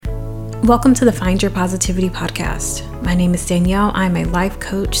Welcome to the Find Your Positivity podcast. My name is Danielle. I'm a life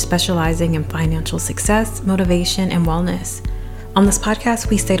coach specializing in financial success, motivation, and wellness. On this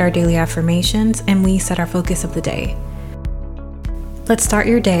podcast, we state our daily affirmations and we set our focus of the day. Let's start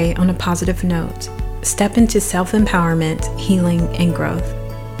your day on a positive note. Step into self-empowerment, healing, and growth.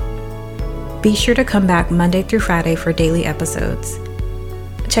 Be sure to come back Monday through Friday for daily episodes.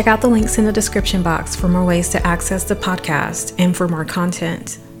 Check out the links in the description box for more ways to access the podcast and for more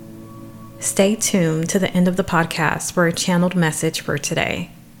content. Stay tuned to the end of the podcast for a channeled message for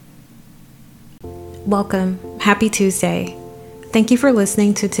today. Welcome. Happy Tuesday. Thank you for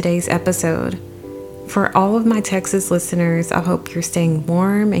listening to today's episode. For all of my Texas listeners, I hope you're staying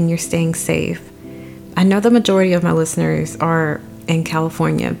warm and you're staying safe. I know the majority of my listeners are in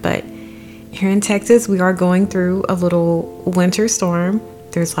California, but here in Texas, we are going through a little winter storm.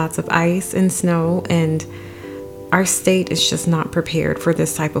 There's lots of ice and snow, and our state is just not prepared for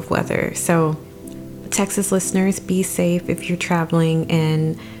this type of weather. So, Texas listeners, be safe if you're traveling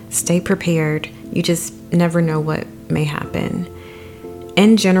and stay prepared. You just never know what may happen.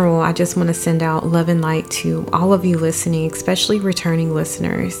 In general, I just want to send out love and light to all of you listening, especially returning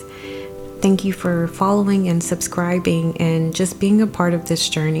listeners. Thank you for following and subscribing and just being a part of this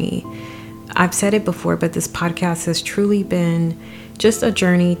journey. I've said it before, but this podcast has truly been just a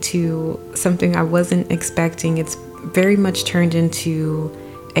journey to something I wasn't expecting. It's very much turned into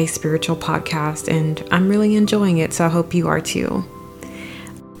a spiritual podcast, and I'm really enjoying it, so I hope you are too.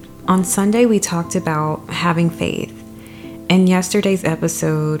 On Sunday, we talked about having faith. In yesterday's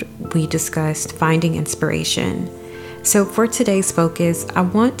episode, we discussed finding inspiration. So for today's focus, I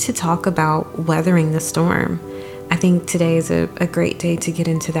want to talk about weathering the storm. I think today is a great day to get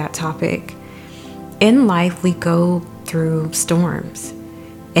into that topic. In life, we go through storms,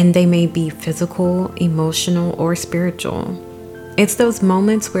 and they may be physical, emotional, or spiritual. It's those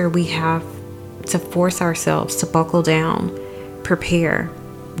moments where we have to force ourselves to buckle down, prepare,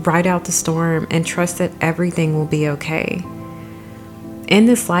 ride out the storm, and trust that everything will be okay. In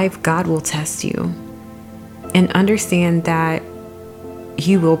this life, God will test you, and understand that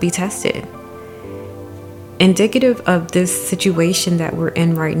you will be tested. Indicative of this situation that we're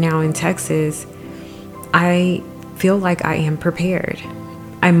in right now in Texas, I feel like I am prepared.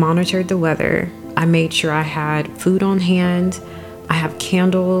 I monitored the weather. I made sure I had food on hand. I have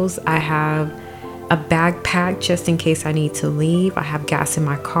candles. I have a bag packed just in case I need to leave. I have gas in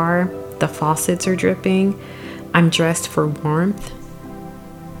my car. The faucets are dripping. I'm dressed for warmth.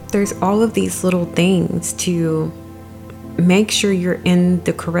 There's all of these little things to make sure you're in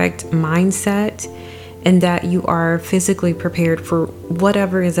the correct mindset and that you are physically prepared for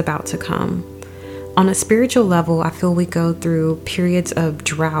whatever is about to come. On a spiritual level, I feel we go through periods of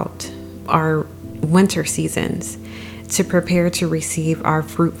drought, our winter seasons, to prepare to receive our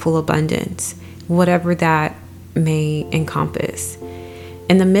fruitful abundance, whatever that may encompass.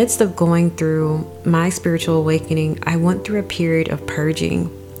 In the midst of going through my spiritual awakening, I went through a period of purging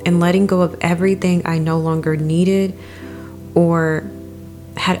and letting go of everything I no longer needed or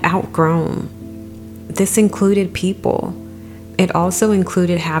had outgrown. This included people. It also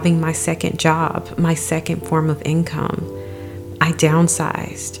included having my second job, my second form of income. I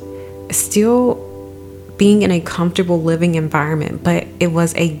downsized, still being in a comfortable living environment, but it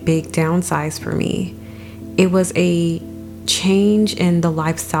was a big downsize for me. It was a change in the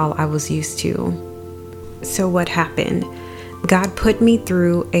lifestyle I was used to. So what happened? God put me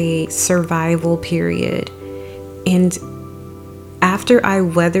through a survival period. And after I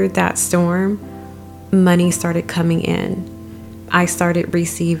weathered that storm, money started coming in. I started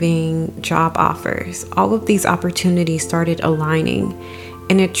receiving job offers. All of these opportunities started aligning,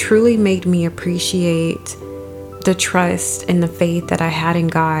 and it truly made me appreciate the trust and the faith that I had in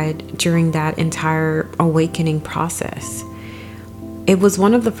God during that entire awakening process. It was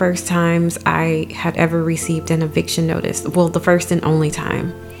one of the first times I had ever received an eviction notice. Well, the first and only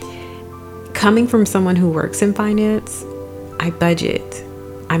time. Coming from someone who works in finance, I budget.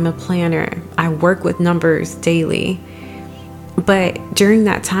 I'm a planner. I work with numbers daily. But during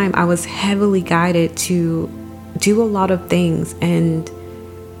that time, I was heavily guided to do a lot of things, and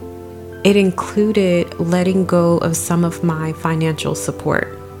it included letting go of some of my financial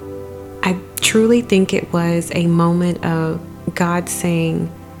support. I truly think it was a moment of God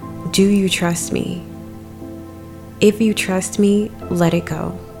saying, "Do you trust me? If you trust me, let it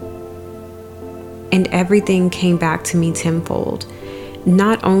go." And everything came back to me tenfold.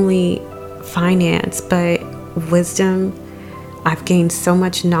 Not only finance, but wisdom. I've gained so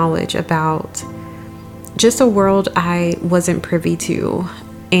much knowledge about just a world I wasn't privy to.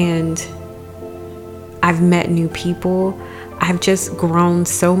 And I've met new people. I've just grown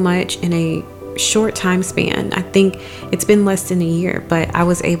so much in a short time span. I think it's been less than a year, but I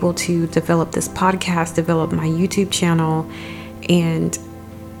was able to develop this podcast, develop my YouTube channel, and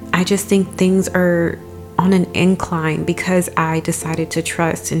I just think things are on an incline because I decided to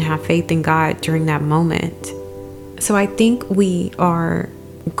trust and have faith in God during that moment. So I think we are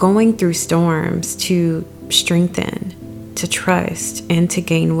going through storms to strengthen, to trust, and to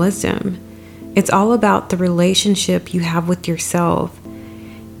gain wisdom. It's all about the relationship you have with yourself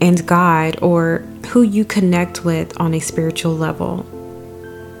and God, or who you connect with on a spiritual level.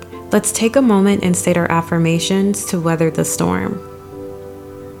 Let's take a moment and state our affirmations to weather the storm.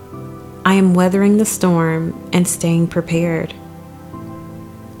 I am weathering the storm and staying prepared.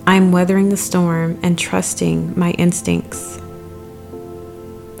 I am weathering the storm and trusting my instincts.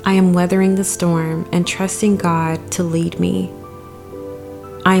 I am weathering the storm and trusting God to lead me.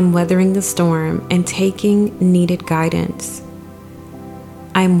 I am weathering the storm and taking needed guidance.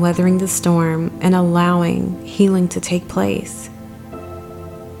 I am weathering the storm and allowing healing to take place.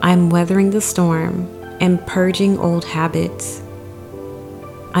 I am weathering the storm and purging old habits.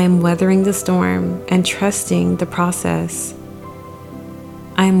 I am weathering the storm and trusting the process.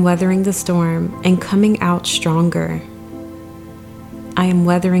 I am weathering the storm and coming out stronger. I am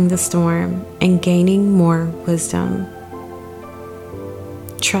weathering the storm and gaining more wisdom.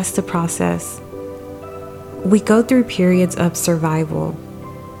 Trust the process. We go through periods of survival,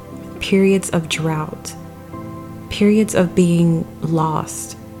 periods of drought, periods of being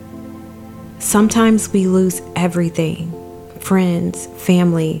lost. Sometimes we lose everything: friends,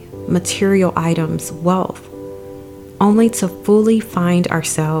 family, material items, wealth, only to fully find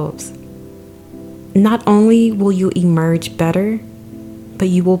ourselves. Not only will you emerge better, but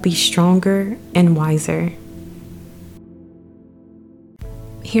you will be stronger and wiser.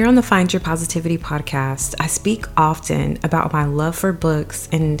 Here on the Find Your Positivity podcast, I speak often about my love for books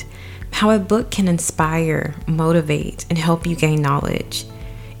and how a book can inspire, motivate, and help you gain knowledge.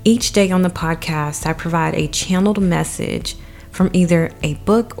 Each day on the podcast, I provide a channeled message from either a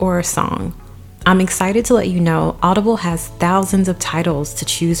book or a song. I'm excited to let you know Audible has thousands of titles to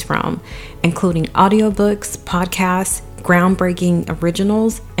choose from, including audiobooks, podcasts, groundbreaking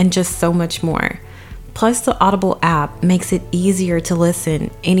originals, and just so much more. Plus, the Audible app makes it easier to listen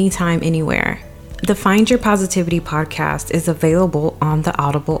anytime, anywhere. The Find Your Positivity podcast is available on the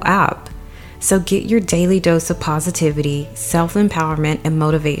Audible app. So get your daily dose of positivity, self-empowerment, and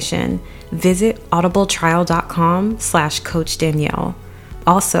motivation. Visit audibletrial.com/Coach Danielle.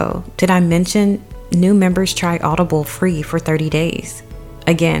 Also, did I mention new members try Audible free for 30 days?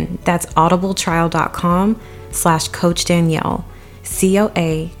 Again, that's audibletrial.com/Coach Danielle.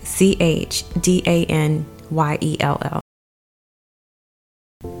 CoachDanielle.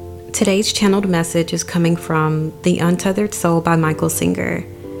 Today's channeled message is coming from The Untethered Soul by Michael Singer.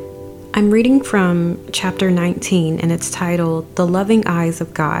 I'm reading from chapter 19, and it's titled The Loving Eyes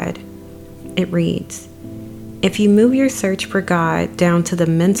of God. It reads, "If you move your search for God down to the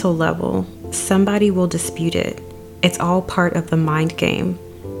mental level, somebody will dispute it. It's all part of the mind game.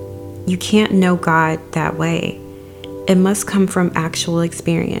 You can't know God that way. It must come from actual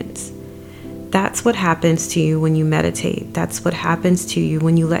experience. That's what happens to you when you meditate. That's what happens to you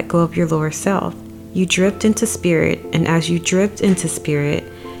when you let go of your lower self. You drift into spirit, and as you drift into spirit,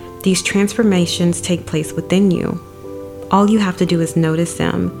 these transformations take place within you. All you have to do is notice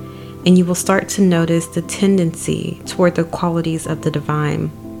them, and you will start to notice the tendency toward the qualities of the divine.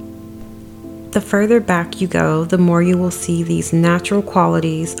 The further back you go, the more you will see these natural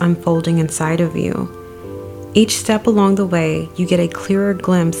qualities unfolding inside of you. Each step along the way, you get a clearer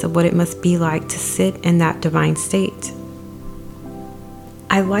glimpse of what it must be like to sit in that divine state."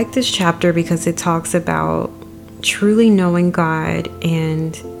 I like this chapter because it talks about truly knowing God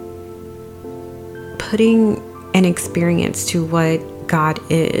and putting an experience to what God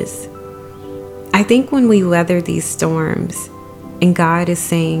is. I think when we weather these storms and God is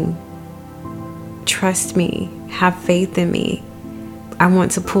saying, "Trust me, have faith in me, I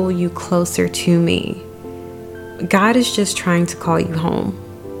want to pull you closer to me," God is just trying to call you home,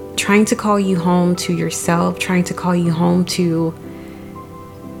 trying to call you home to yourself, trying to call you home to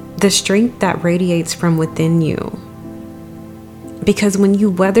the strength that radiates from within you. Because when you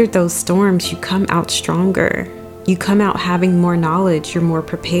weather those storms, you come out stronger. You come out having more knowledge, you're more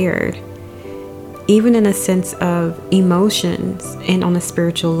prepared. Even in a sense of emotions and on a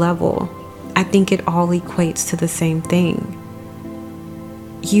spiritual level, I think it all equates to the same thing.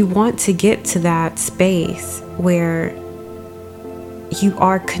 You want to get to that space where you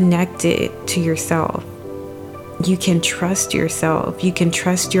are connected to yourself. You can trust yourself. You can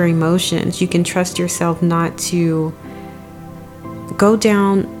trust your emotions. You can trust yourself not to go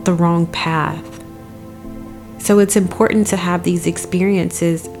down the wrong path. So it's important to have these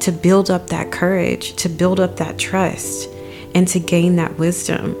experiences to build up that courage, to build up that trust, and to gain that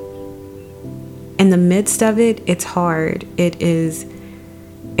wisdom. In the midst of it, it's hard. It's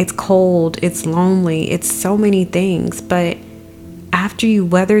cold, it's lonely, it's so many things. But after you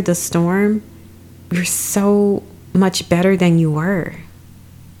weather the storm, you're so much better than you were.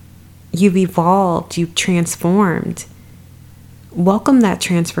 You've evolved, you've transformed. Welcome that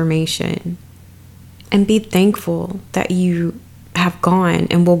transformation and be thankful that you have gone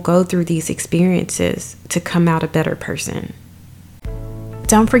and will go through these experiences to come out a better person.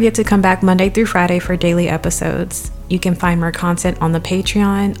 Don't forget to come back Monday through Friday for daily episodes. You can find more content on the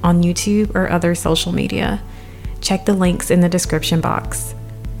Patreon, on YouTube, or other social media. Check the links in the description box.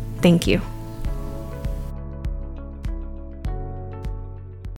 Thank you.